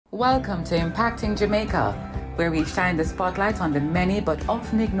Welcome to Impacting Jamaica, where we shine the spotlight on the many but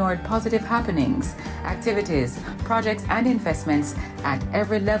often ignored positive happenings, activities, projects, and investments at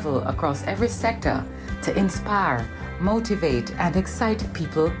every level across every sector to inspire, motivate, and excite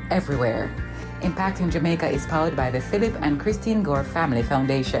people everywhere. Impacting Jamaica is powered by the Philip and Christine Gore Family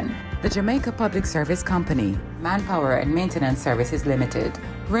Foundation, the Jamaica Public Service Company, Manpower and Maintenance Services Limited,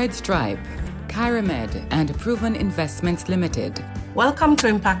 Red Stripe, Kyramed, and Proven Investments Limited. Welcome to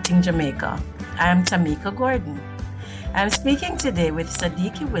Impacting Jamaica. I am Tamika Gordon. I am speaking today with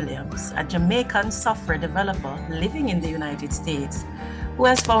Sadiki Williams, a Jamaican software developer living in the United States, who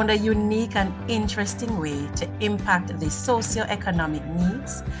has found a unique and interesting way to impact the socio-economic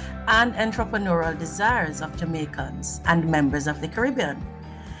needs and entrepreneurial desires of Jamaicans and members of the Caribbean.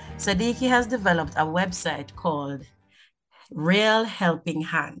 Sadiki has developed a website called Real Helping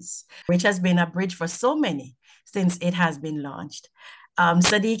Hands, which has been a bridge for so many since it has been launched.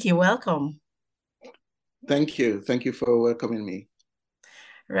 Sadiki, welcome. Thank you. Thank you for welcoming me.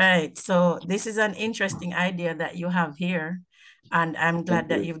 Right. So this is an interesting idea that you have here. And I'm glad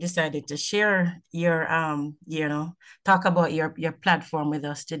that you've decided to share your, talk about your platform with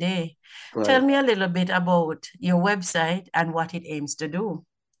us today. Right. Tell me a little bit about your website and what it aims to do.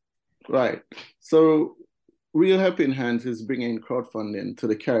 Right. So Real Helping Hands is bringing crowdfunding to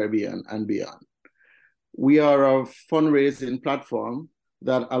the Caribbean and beyond. We are a fundraising platform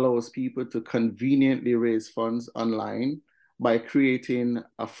that allows people to conveniently raise funds online by creating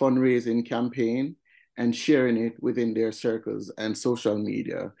a fundraising campaign and sharing it within their circles and social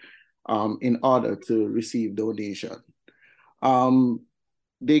media in order to receive donation.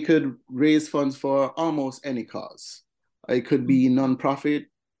 They could raise funds for almost any cause. It could be nonprofit,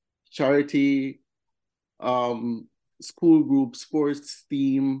 charity, school group, sports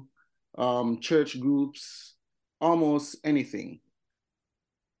team, church groups, almost anything.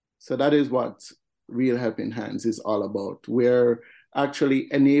 So that is what Real Helping Hands is all about. We're actually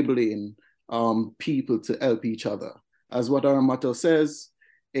enabling people to help each other. As what our motto says,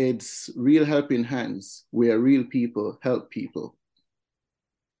 it's Real Helping Hands, where real people help people.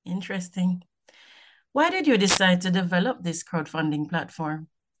 Interesting. Why did you decide to develop this crowdfunding platform?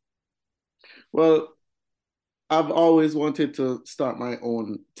 Well, I've always wanted to start my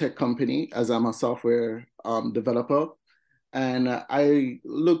own tech company as I'm a software developer. And I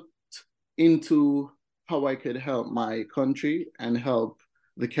looked into how I could help my country and help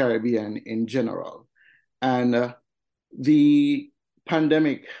the Caribbean in general. And the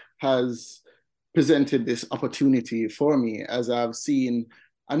pandemic has presented this opportunity for me as I've seen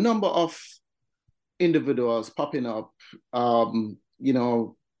a number of individuals popping up,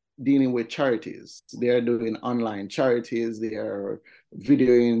 dealing with charities. They're doing online charities. They are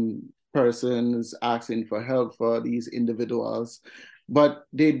videoing persons asking for help for these individuals, but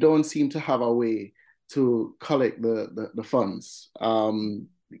they don't seem to have a way to collect the funds.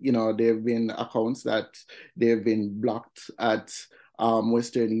 There have been accounts that they've been blocked at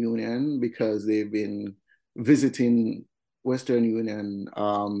Western Union because they've been visiting Western Union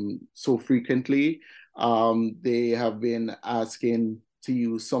so frequently. They have been asking to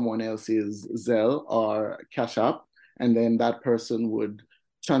use someone else's Zelle or Cash App, and then that person would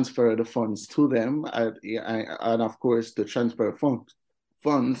transfer the funds to them. And of course, to transfer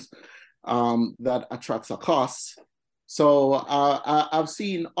funds, that attracts a cost. So I've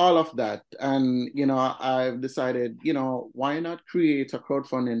seen all of that. And, I've decided, why not create a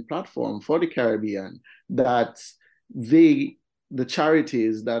crowdfunding platform for the Caribbean that the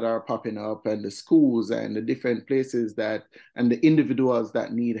charities that are popping up and the schools and the different places and the individuals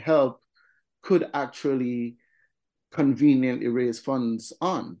that need help could actually conveniently raise funds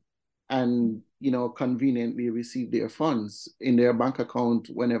on and, conveniently receive their funds in their bank account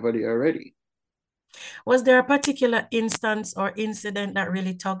whenever they are ready. Was there a particular instance or incident that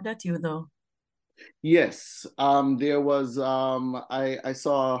really tugged at you though? Yes, there was, I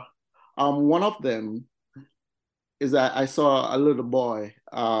saw one of them is that I saw a little boy,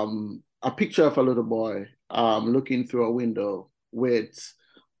 a picture of a little boy looking through a window with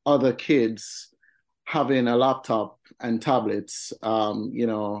other kids having a laptop and tablets,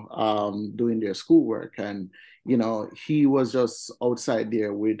 doing their schoolwork. And, he was just outside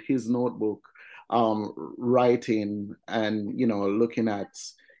there with his notebook, writing and, looking at,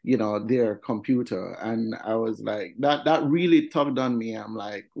 their computer. And I was like, that really tugged on me. I'm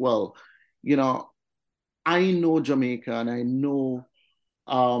like, well, I know Jamaica and I know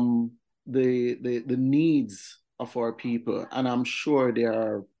the needs of our people. And I'm sure there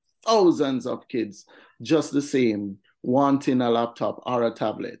are thousands of kids just the same, wanting a laptop or a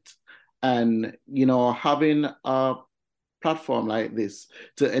tablet. And, having a platform like this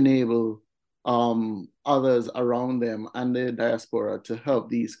to enable others around them and the diaspora to help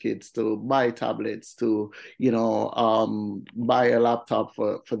these kids to buy tablets, to buy a laptop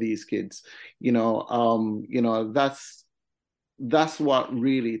for these kids. That's what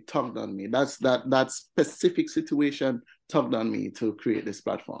really tugged on me. That specific situation tugged on me to create this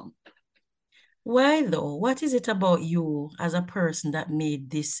platform. Why though? What is it about you as a person that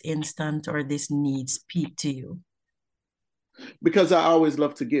made this instant or this need speak to you? Because I always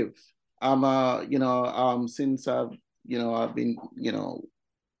love to give. I'm since I've been,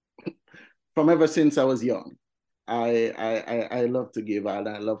 from ever since I was young, I love to give and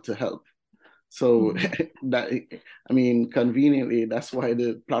I love to help. So conveniently, that's why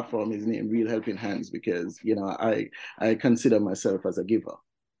the platform is named Real Helping Hands, because I consider myself as a giver.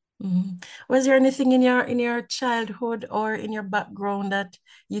 Mm-hmm. Was there anything in your childhood or in your background that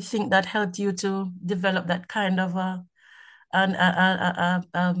you think that helped you to develop that kind of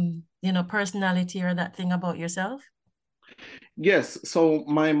personality or that thing about yourself? Yes. So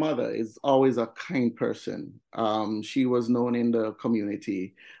my mother is always a kind person. She was known in the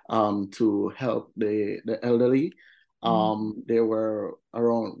community to help the elderly. There were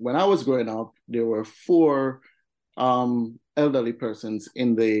around, when I was growing up, there were 4 elderly persons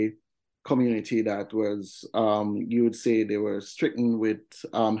in the community that was, you would say they were stricken with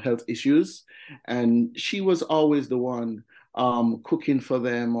health issues. And she was always the one cooking for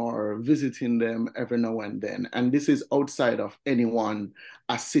them or visiting them every now and then. And this is outside of anyone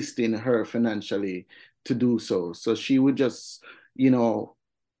assisting her financially to do so. So she would just,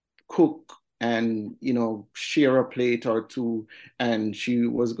 cook and share a plate or 2, and she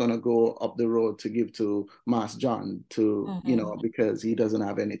was gonna go up the road to give to Mas John to because he doesn't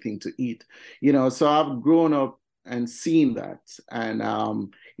have anything to eat. So I've grown up and seen that, and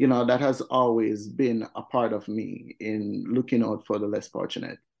that has always been a part of me in looking out for the less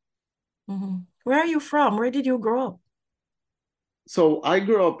fortunate. Where are you from? Where did you grow up? So I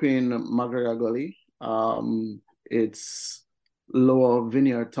grew up in McGregor Gully. It's Lower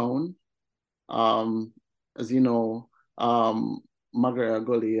Vineyard Town. As you know, McGregor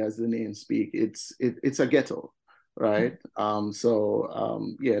Gully, as the name speak, it's a ghetto, right?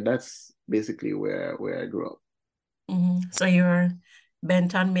 Yeah, that's basically where I grew up. So you're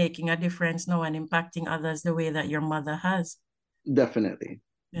bent on making a difference now and impacting others the way that your mother has. Definitely.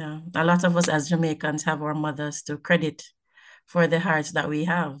 Yeah, a lot of us as Jamaicans have our mothers to credit for the hearts that we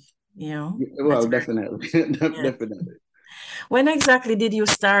have, Well, That's definitely. yeah. Definitely. When exactly did you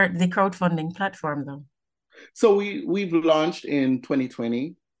start the crowdfunding platform though? So we've launched in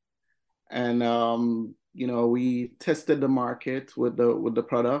 2020, and we tested the market with the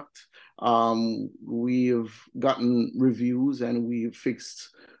product. We've gotten reviews and we've fixed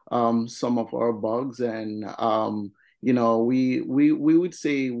some of our bugs, and we would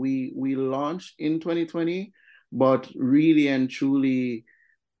say we launched in 2020, but really and truly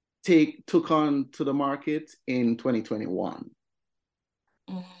took on to the market in 2021.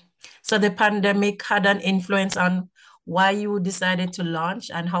 So the pandemic had an influence on why you decided to launch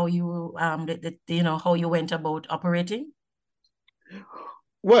and how you how you went about operating?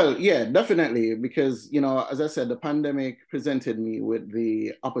 Well, yeah, definitely, because as I said, the pandemic presented me with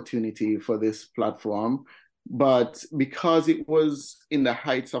the opportunity for this platform, but because it was in the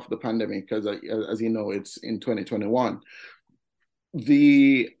heights of the pandemic, because as you know, it's in 2021,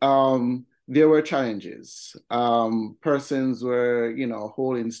 there were challenges. Persons were,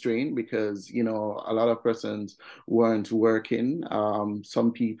 holding strain because, a lot of persons weren't working.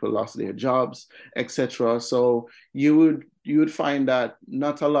 Some people lost their jobs, etc. So you would find that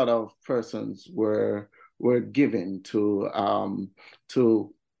not a lot of persons were given to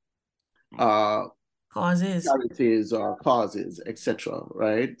causes, charities or causes, etc.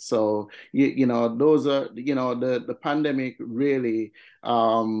 Right? So those are the pandemic really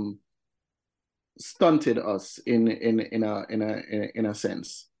stunted us in a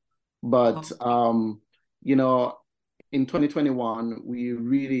sense. But in 2021 we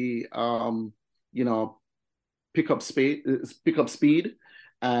really pick up speed,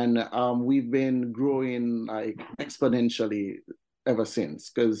 and we've been growing like exponentially ever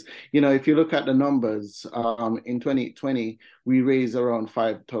since. Because if you look at the numbers, in 2020 we raised around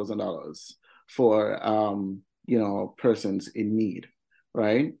 $5,000 for persons in need,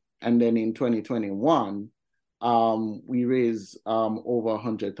 right? And then in 2021 we raised over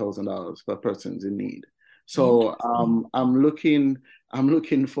 $100,000 for persons in need. So I'm looking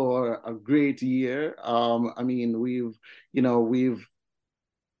for a great year. We've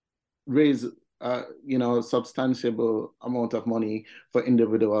raised substantial amount of money for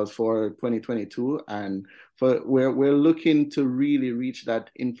individuals for 2022, and we're looking to really reach that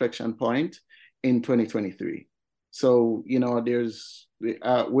inflection point in 2023. So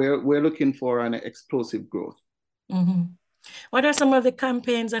we're looking for an explosive growth. Mm-hmm. What are some of the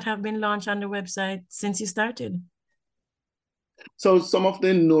campaigns that have been launched on the website since you started? So some of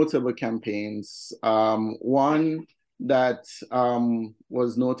the notable campaigns, one that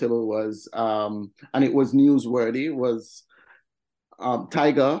was notable was, and it was newsworthy, was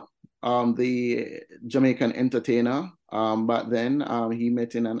Tiger, the Jamaican entertainer. Back then, he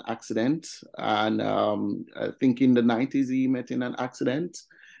met in an accident, and I think in the 90s he met in an accident,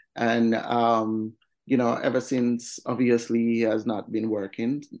 and ever since, obviously, he has not been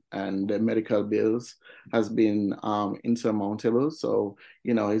working, and the medical bills has been insurmountable. So,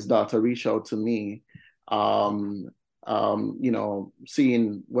 his daughter reached out to me,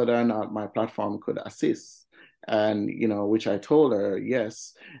 seeing whether or not my platform could assist. And, which I told her,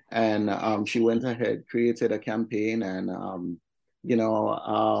 yes. And she went ahead, created a campaign, and,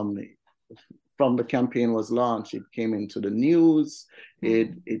 from the campaign was launched, it came into the news.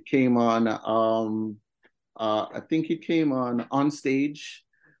 It came on, I think it came on stage,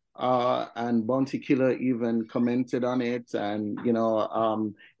 and Bounty Killer even commented on it. And,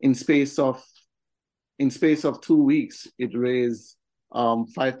 in space of 2 weeks, it raised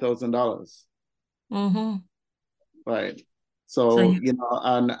 $5,000. Mm-hmm. Right. So,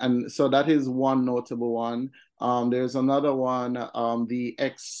 and so that is one notable one. There's another one, the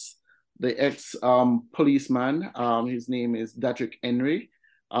ex policeman, his name is Datrick Henry.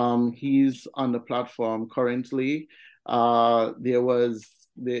 He's on the platform currently. There was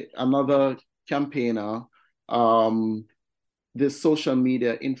another campaigner, this social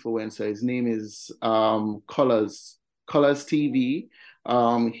media influencer. His name is Colors TV.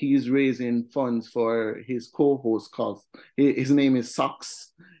 He's raising funds for his co-host called, his name is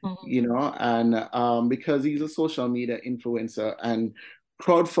Socks, and because he's a social media influencer, and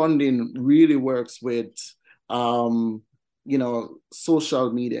crowdfunding really works with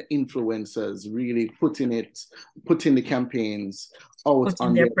social media influencers really putting the campaigns out putting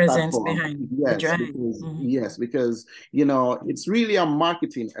on their their presence platform. behind Yes, the drive. because, yes, because it's really a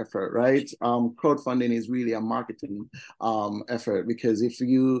marketing effort, right? Crowdfunding is really a marketing effort, because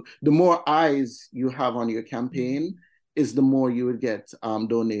the more eyes you have on your campaign, is the more you would get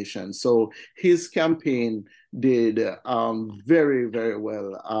donations. So his campaign did very, very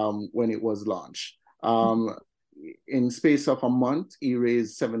well when it was launched. In space of a month, he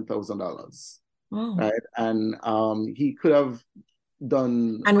raised $7,000. Oh. Right, and he could have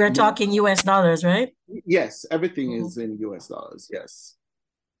done. And we're talking US dollars, right? Yes, everything is in US dollars. Yes.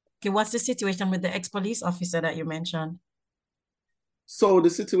 Okay, what's the situation with the ex-police officer that you mentioned? So the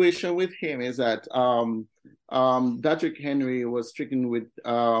situation with him is that Datrick Henry was stricken with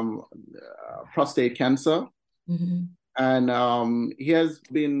prostate cancer. Mm-hmm. And he has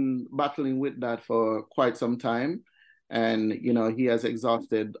been battling with that for quite some time. And, he has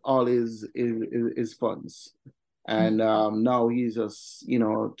exhausted all his funds. And now he's just,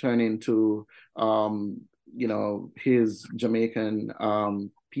 turning to, his Jamaican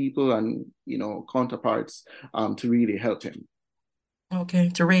people and, counterparts to really help him. Okay,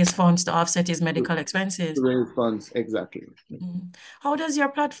 to raise funds to offset his medical expenses. To raise funds, exactly. Mm-hmm. How does your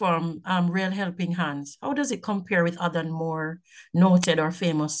platform, Real Helping Hands, how does it compare with other more noted or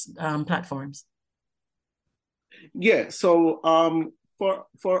famous platforms? Yeah, so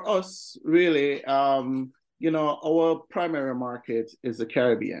for us, really, our primary market is the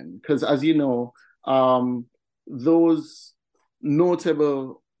Caribbean, because, as you know, those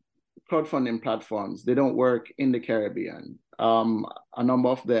notable crowdfunding platforms, they don't work in the Caribbean. A number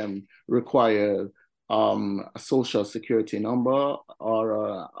of them require a social security number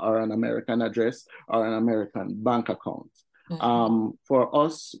or an American address or an American bank account. For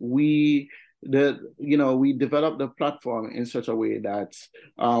us, we developed the platform in such a way that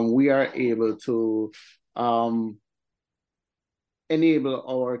we are able to enable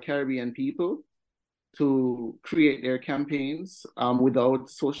our Caribbean people to create their campaigns without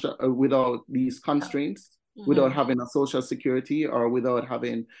these constraints, without having a social security or without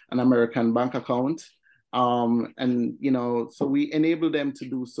having an American bank account. So we enable them to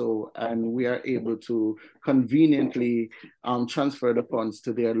do so, and we are able to conveniently transfer the funds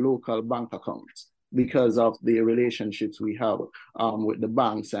to their local bank accounts because of the relationships we have with the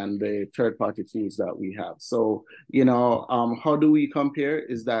banks and the third-party tools that we have. So, how do we compare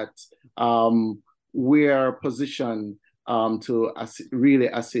is that we are positioned to really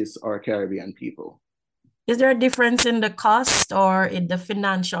assist our Caribbean people. Is there a difference in the cost or in the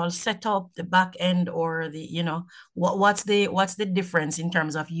financial setup, the back end, or the, what's the difference in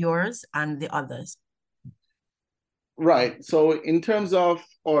terms of yours and the others? Right. So in terms of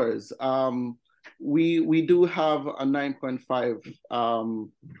ours, we do have a 9.5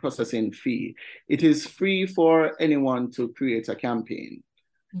 processing fee. It is free for anyone to create a campaign,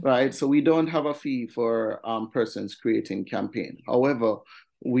 right? So we don't have a fee for persons creating campaign. However,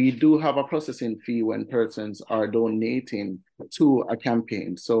 we do have a processing fee when persons are donating to a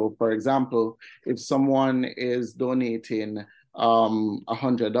campaign. So for example, if someone is donating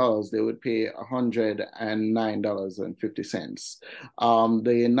 $100, they would pay $109.50.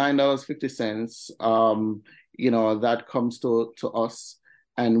 The $9.50, that comes to us,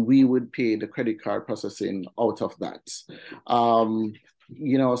 and we would pay the credit card processing out of that. So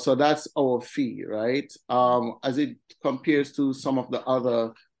that's our fee, right? As it compares to some of the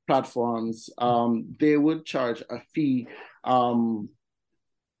other platforms, they would charge a fee on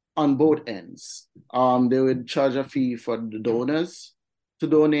both ends. They would charge a fee for the donors to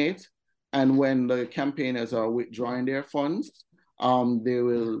donate, and when the campaigners are withdrawing their funds, they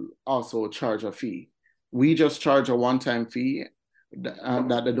will also charge a fee. We just charge a one-time fee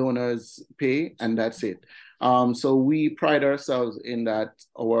that the donors pay, and that's it. So we pride ourselves in that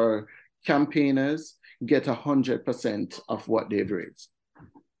our campaigners get 100% of what they've raised.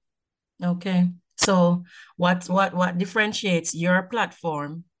 Okay. So what differentiates your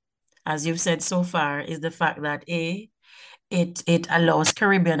platform, as you've said so far, is the fact that it allows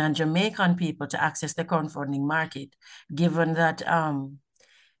Caribbean and Jamaican people to access the crowdfunding market, given that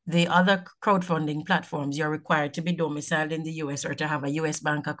the other crowdfunding platforms, you're required to be domiciled in the US or to have a US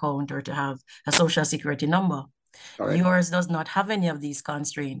bank account or to have a social security number. Right. Yours does not have any of these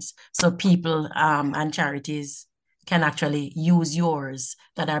constraints. So people and charities can actually use yours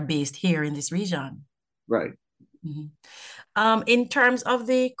that are based here in this region. Right. Mm-hmm. In terms of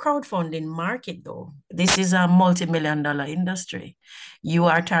the crowdfunding market, though, this is a multi-million-dollar industry. You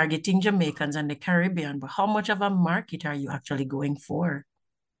are targeting Jamaicans and the Caribbean, but how much of a market are you actually going for?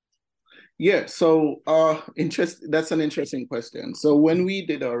 Yeah, so that's an interesting question. So when we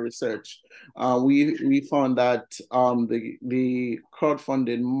did our research, we found that the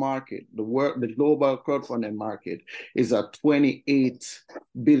crowdfunding market, the global crowdfunding market, is a $28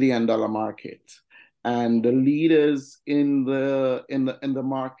 billion market. And the leaders in the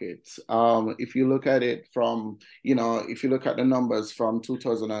market, if you look at it from, if you look at the numbers from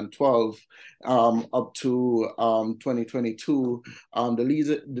 2012 up to 2022,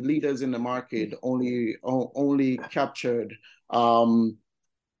 the leaders in the market only captured almost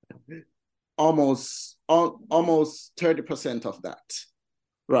 30% of that,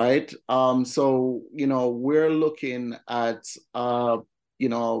 right? So we're looking at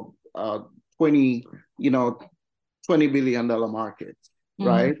 $20 billion market,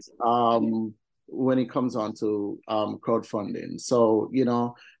 right? When it comes on to crowdfunding. So,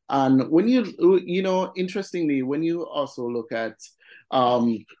 and when interestingly, when you also look at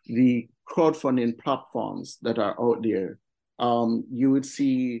the crowdfunding platforms that are out there, you would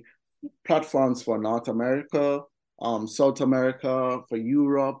see platforms for North America, South America, for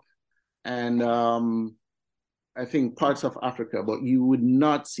Europe, and I think parts of Africa, but you would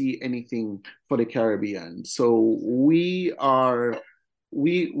not see anything for the Caribbean. So we are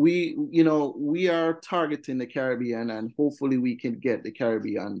targeting the Caribbean, and hopefully we can get the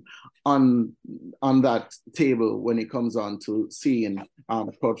Caribbean on that table when it comes on to seeing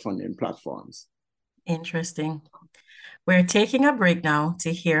crowdfunding platforms. Interesting. We're taking a break now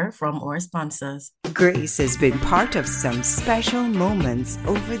to hear from our sponsors. Grace has been part of some special moments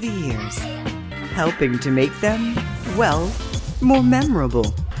over the years, helping to make them, well, more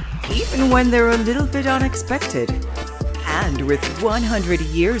memorable, even when they're a little bit unexpected. And with 100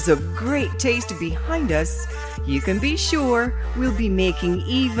 years of great taste behind us, you can be sure we'll be making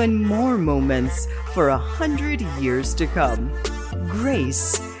even more moments for 100 years to come.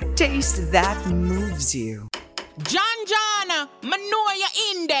 Grace, taste that moves you. John, me know you're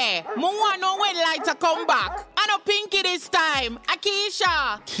in there. Me want know when lights are come back. I know Pinky this time.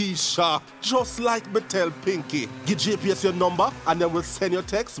 Keisha, just like me tell Pinky, give JPS your number and then we'll send your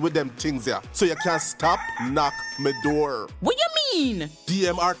text with them things here. So you can stop, knock me door. What you mean?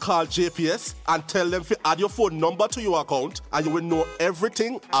 DMR call JPS and tell them to add your phone number to your account and you will know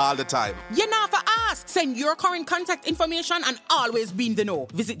everything all the time. You know for ask. Send your current contact information and always be in the know.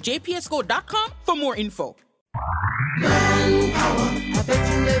 Visit jpsco.com for more info. Manpower, I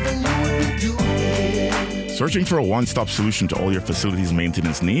bet you never knew what we do. Searching for a one-stop solution to all your facilities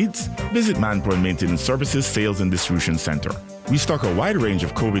maintenance needs? Visit Manpoint Maintenance Services Sales and Distribution Center. We stock a wide range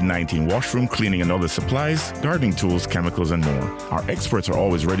of COVID-19 washroom cleaning and other supplies, gardening tools, chemicals, and more. Our experts are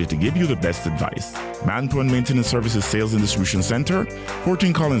always ready to give you the best advice. Manpoint Maintenance Services Sales and Distribution Center,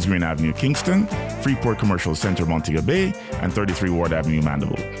 14 Collins Green Avenue, Kingston, Freeport Commercial Center, Montego Bay, and 33 Ward Avenue,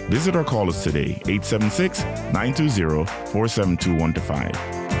 Mandeville. Visit or call us today,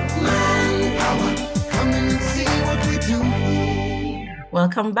 876-920-4721-5.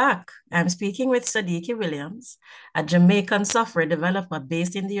 Welcome back. I'm speaking with Sadiki Williams, a Jamaican software developer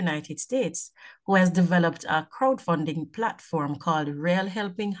based in the United States, who has developed a crowdfunding platform called Real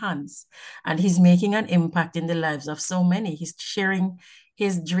Helping Hands. And he's making an impact in the lives of so many. He's sharing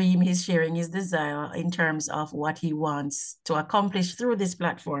his dream, he's sharing his desire in terms of what he wants to accomplish through this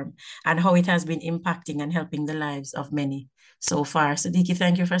platform and how it has been impacting and helping the lives of many so far. Sadiki,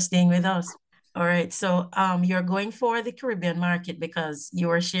 thank you for staying with us. All right, so you're going for the Caribbean market because you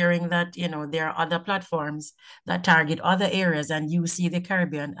are sharing that, you know, there are other platforms that target other areas and you see the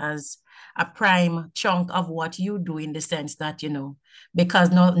Caribbean as a prime chunk of what you do, in the sense that, you know,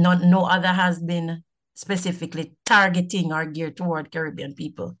 because no other has been specifically targeting or geared toward Caribbean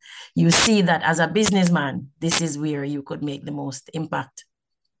people. You see that as a businessman, this is where you could make the most impact.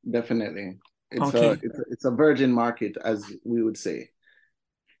 Definitely. It's a virgin market, as we would say.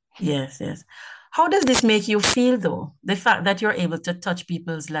 Yes, yes. How does this make you feel, though? The fact that you're able to touch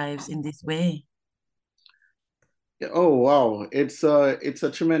people's lives in this way? Oh, wow. It's a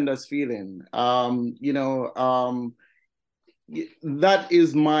tremendous feeling. That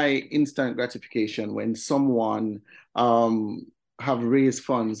is my instant gratification when someone have raised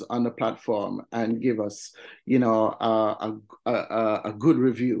funds on the platform and give us, you know, a good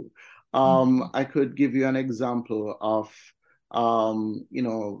review. I could give you an example of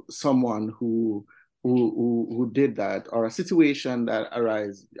someone who did that, or a situation that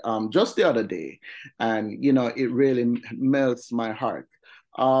arose just the other day, and it really melts my heart.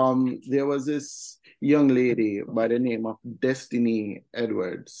 There was this young lady by the name of Destiny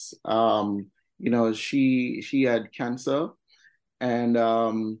Edwards. She had cancer, and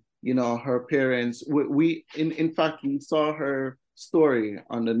her parents. In fact, we saw her story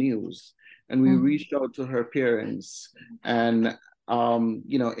on the news. And we reached out to her parents and,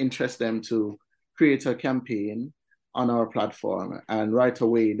 interest them to create a campaign on our platform. And right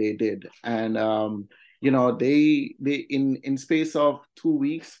away they did. And, they in space of 2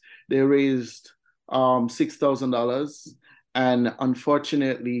 weeks, they raised $6,000. And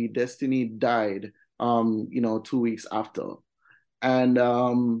unfortunately, Destiny died, 2 weeks after. And,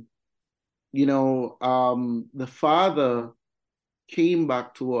 the father came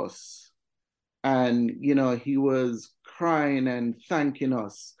back to us. And, he was crying and thanking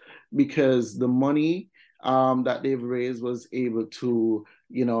us because the money that they've raised was able to,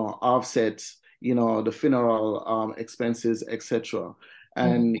 offset, the funeral expenses, etc.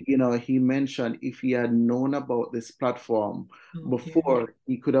 And, he mentioned if he had known about this platform before,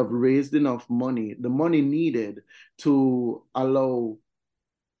 he could have raised enough money, the money needed to allow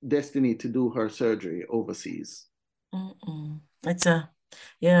Destiny to do her surgery overseas.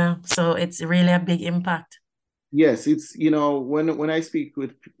 So it's really a big impact. Yes, it's when I speak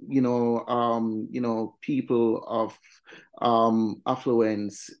with people of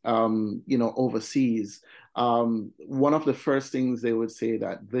affluence overseas, one of the first things they would say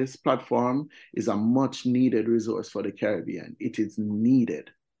that this platform is a much needed resource for the Caribbean. It is needed.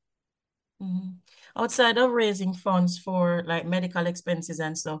 Outside of raising funds for like medical expenses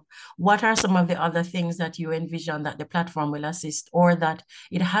and stuff, what are some of the other things that you envision that the platform will assist, or that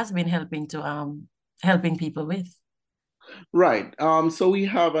it has been helping people with? Right. So we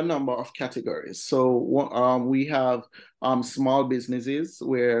have a number of categories. So we have small businesses,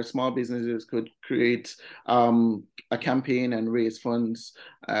 where small businesses could create a campaign and raise funds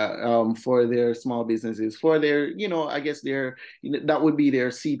for their small businesses, for their, I guess that would be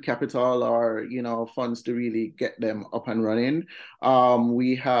their seed capital, or, funds to really get them up and running.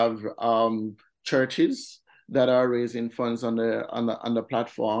 We have churches that are raising funds on the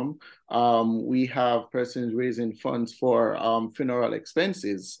platform. We have persons raising funds for funeral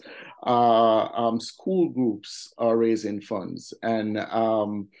expenses. School groups are raising funds, and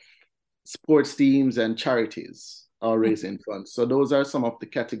sports teams and charities are raising funds. So those are some of the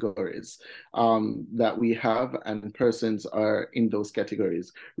categories that we have, and persons are in those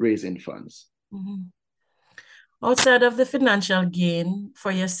categories raising funds. Outside of the financial gain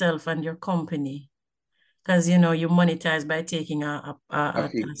for yourself and your company, because you monetize by taking a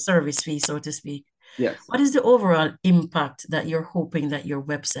service fee, so to speak. Yes. What is the overall impact that you're hoping that your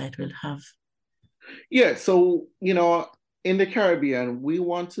website will have? Yeah, so in the Caribbean, we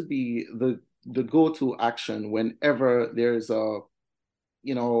want to be the go-to action whenever there's a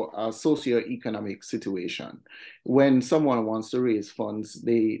socioeconomic situation. When someone wants to raise funds,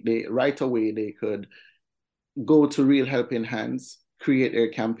 they right away they could go to Real Helping Hands, create their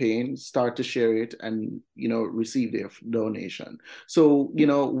campaign, start to share it, and receive their donation. So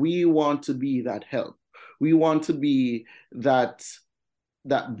we want to be that help. We want to be that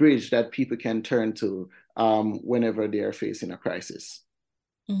bridge that people can turn to whenever they are facing a crisis.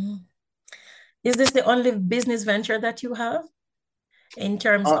 Mm-hmm. Is this the only business venture that you have in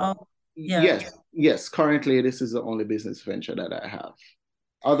terms of? Yeah. Yes. Currently, this is the only business venture that I have.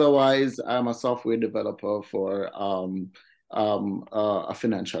 Otherwise, I'm a software developer for a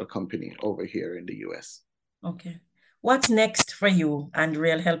financial company over here in the US. Okay. What's next for you and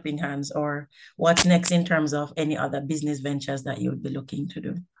Real Helping Hands, or what's next in terms of any other business ventures that you would be looking to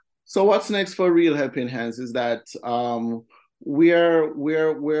do? So what's next for Real Helping Hands is that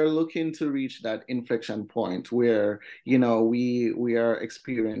we're looking to reach that inflection point where we are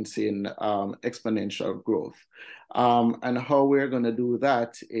experiencing exponential growth. And how we're going to do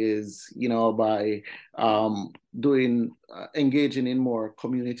that is by engaging in more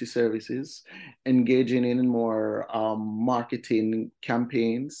community services, engaging in more marketing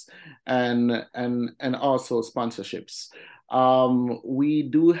campaigns, and also sponsorships. We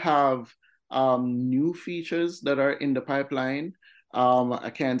do have new features that are in the pipeline. I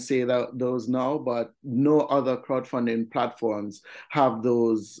can't say that those now, but no other crowdfunding platforms have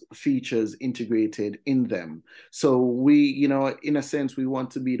those features integrated in them. So we, in a sense, we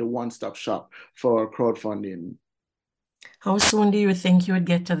want to be the one-stop shop for crowdfunding. How soon do you think you would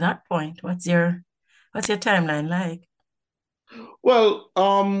get to that point? What's your timeline like? Well,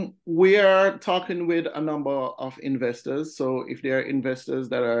 we are talking with a number of investors. So if there are investors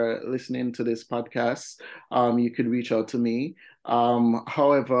that are listening to this podcast, you could reach out to me.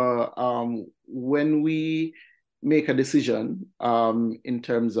 However, when we make a decision in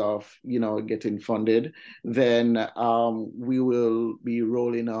terms of getting funded, then we will be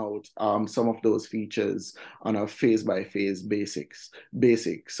rolling out some of those features on a phase-by-phase basis.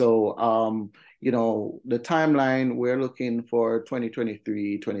 So the timeline, we're looking for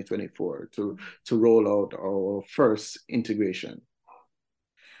 2023, 2024 to roll out our first integration.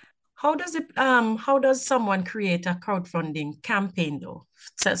 How does someone create a crowdfunding campaign though?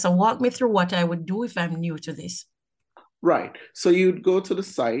 So walk me through what I would do if I'm new to this. Right. So you'd go to the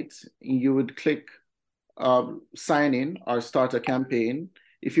site, you would click sign in or start a campaign.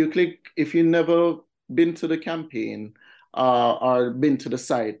 If you never been to the campaign or been to the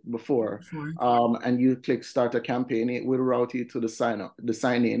site before, and you click start a campaign, it will route you to the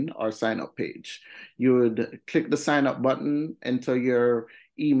sign in or sign up page. You would click the sign up button, enter your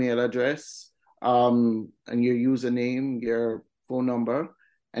email address and your username, your phone number,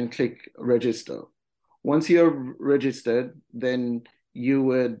 and click register. Once you're registered, then you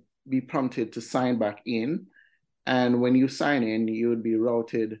would be prompted to sign back in. And when you sign in, you would be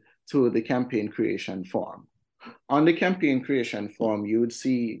routed to the campaign creation form. On the campaign creation form, you would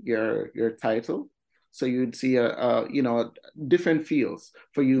see your title. So you'd see different fields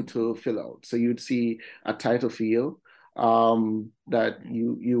for you to fill out. So you'd see a title field that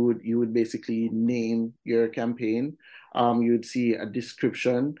you would basically name your campaign. You'd see a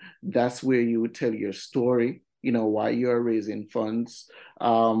description. That's where you would tell your story, why you're raising funds,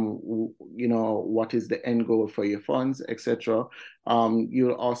 what is the end goal for your funds, etc.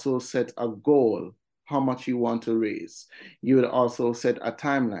 You'll also set a goal, how much you want to raise. You would also set a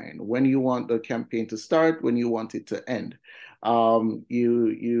timeline, when you want the campaign to start, when you want it to end.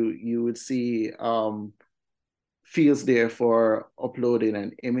 You would see fields there for uploading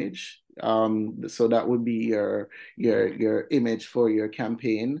an image. So that would be your image for your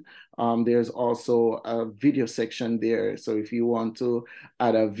campaign. There's also a video section there. So if you want to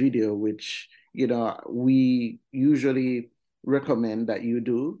add a video, which we usually recommend that you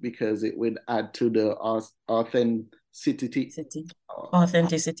do because it would add to the authenticity.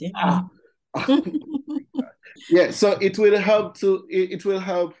 Yeah, so it will help to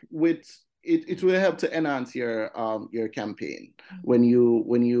enhance your campaign when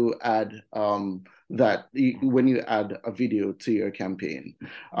you add when you add a video to your campaign.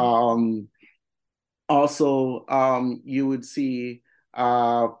 Also, you would see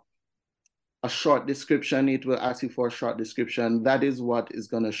a short description. It will ask you for a short description. That is what is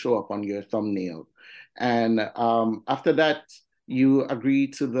going to show up on your thumbnail. And after that, you agree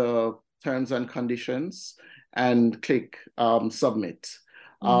to the terms and conditions and click submit.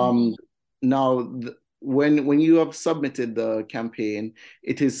 Now, when you have submitted the campaign,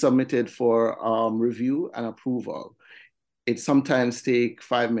 it is submitted for review and approval. It sometimes takes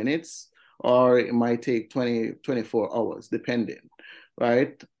 5 minutes, or it might take 24 hours, depending,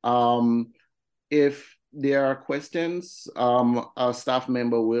 right? If there are questions, a staff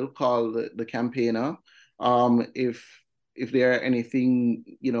member will call the campaigner. If there are anything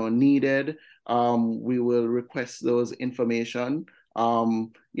needed, we will request those information.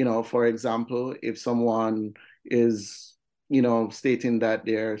 For example, if someone is stating that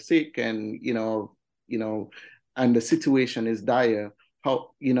they're sick and and the situation is dire,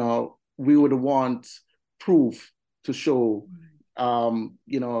 we would want proof to show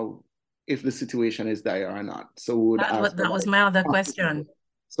if the situation is dire or not. So we would that was my other question.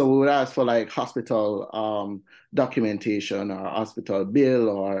 So we would ask for like hospital documentation or hospital bill,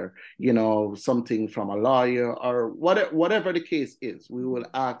 or something from a lawyer, or whatever the case is. We will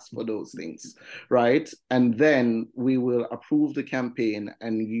ask for those things, right? And then we will approve the campaign,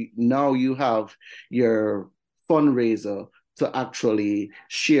 and now you have your fundraiser to actually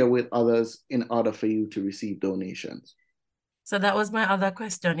share with others in order for you to receive donations. So that was my other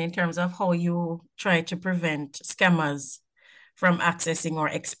question, in terms of how you try to prevent scammers from accessing or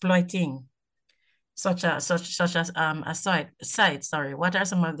exploiting such a site. Sorry, what are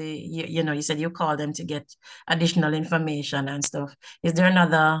some of the, you said you call them to get additional information and stuff. Is there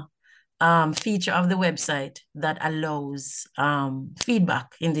another feature of the website that allows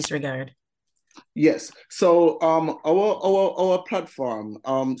feedback in this regard? Yes. So our platform,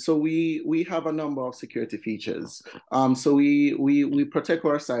 so we have a number of security features. So we protect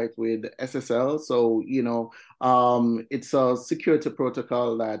our site with SSL. So it's a security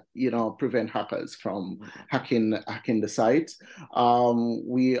protocol that prevent hackers from hacking the site.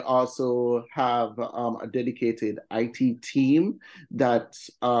 We also have a dedicated IT team that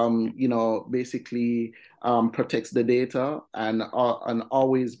basically protects the data and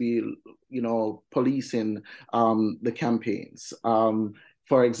always be policing the campaigns.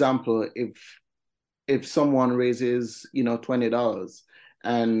 For example, if someone raises $20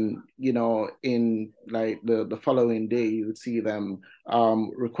 and in like the following day you would see them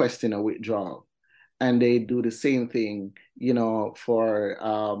requesting a withdrawal, and they do the same thing for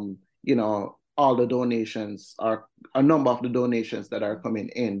all the donations, or a number of the donations that are coming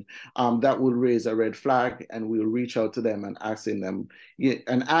in, that will raise a red flag, and we'll reach out to them and ask them,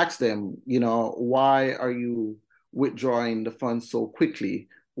 why are you withdrawing the funds so quickly?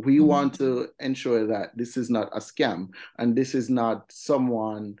 We want to ensure that this is not a scam, and this is not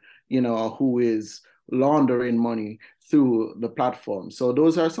someone, who is laundering money through the platform. So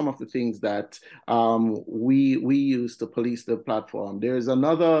those are some of the things that we use to police the platform. There's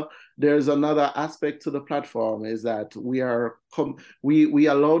another aspect to the platform, is that we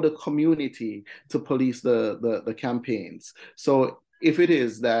allow the community to police the campaigns. So if it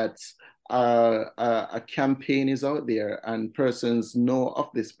is that a campaign is out there and persons know of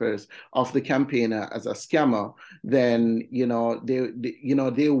of the campaigner as a scammer, then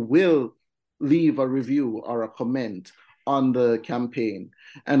they will leave a review or a comment on the campaign.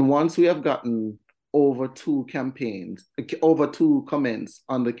 And once we have gotten over 2 comments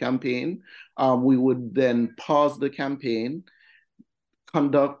on the campaign, we would then pause the campaign,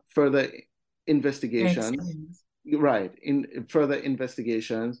 conduct further investigations. Excellent. Right, in further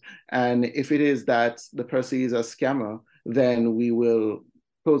investigations. And if it is that the person is a scammer, then we will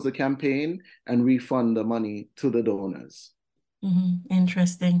close the campaign and refund the money to the donors.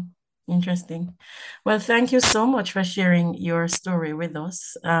 Interesting. Well, thank you so much for sharing your story with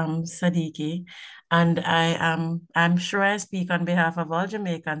us, Sadiki. And I'm sure I speak on behalf of all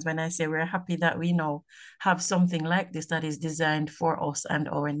Jamaicans when I say we're happy that we now have something like this that is designed for us and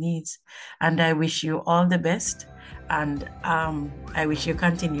our needs. And I wish you all the best, and I wish you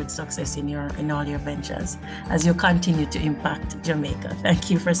continued success in all your ventures as you continue to impact Jamaica. Thank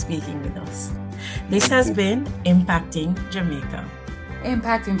you for speaking with us. This has been Impacting Jamaica.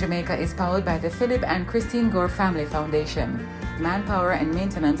 Impacting Jamaica is powered by the Philip and Christine Gore Family Foundation, Manpower and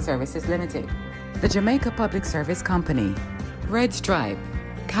Maintenance Services Limited, the Jamaica Public Service Company, Red Stripe,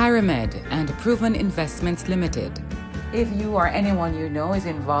 Kyramed, and Proven Investments Limited. If you or anyone you know is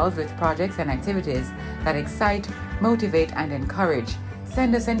involved with projects and activities that excite, motivate, and encourage,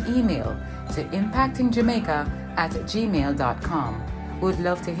 send us an email to impactingjamaica@gmail.com. We'd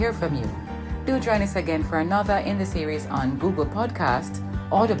love to hear from you. Do join us again for another in the series on Google Podcast,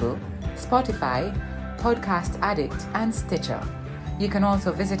 Audible, Spotify, Podcast Addict, and Stitcher. You can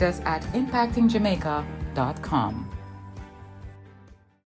also visit us at impactingjamaica.com.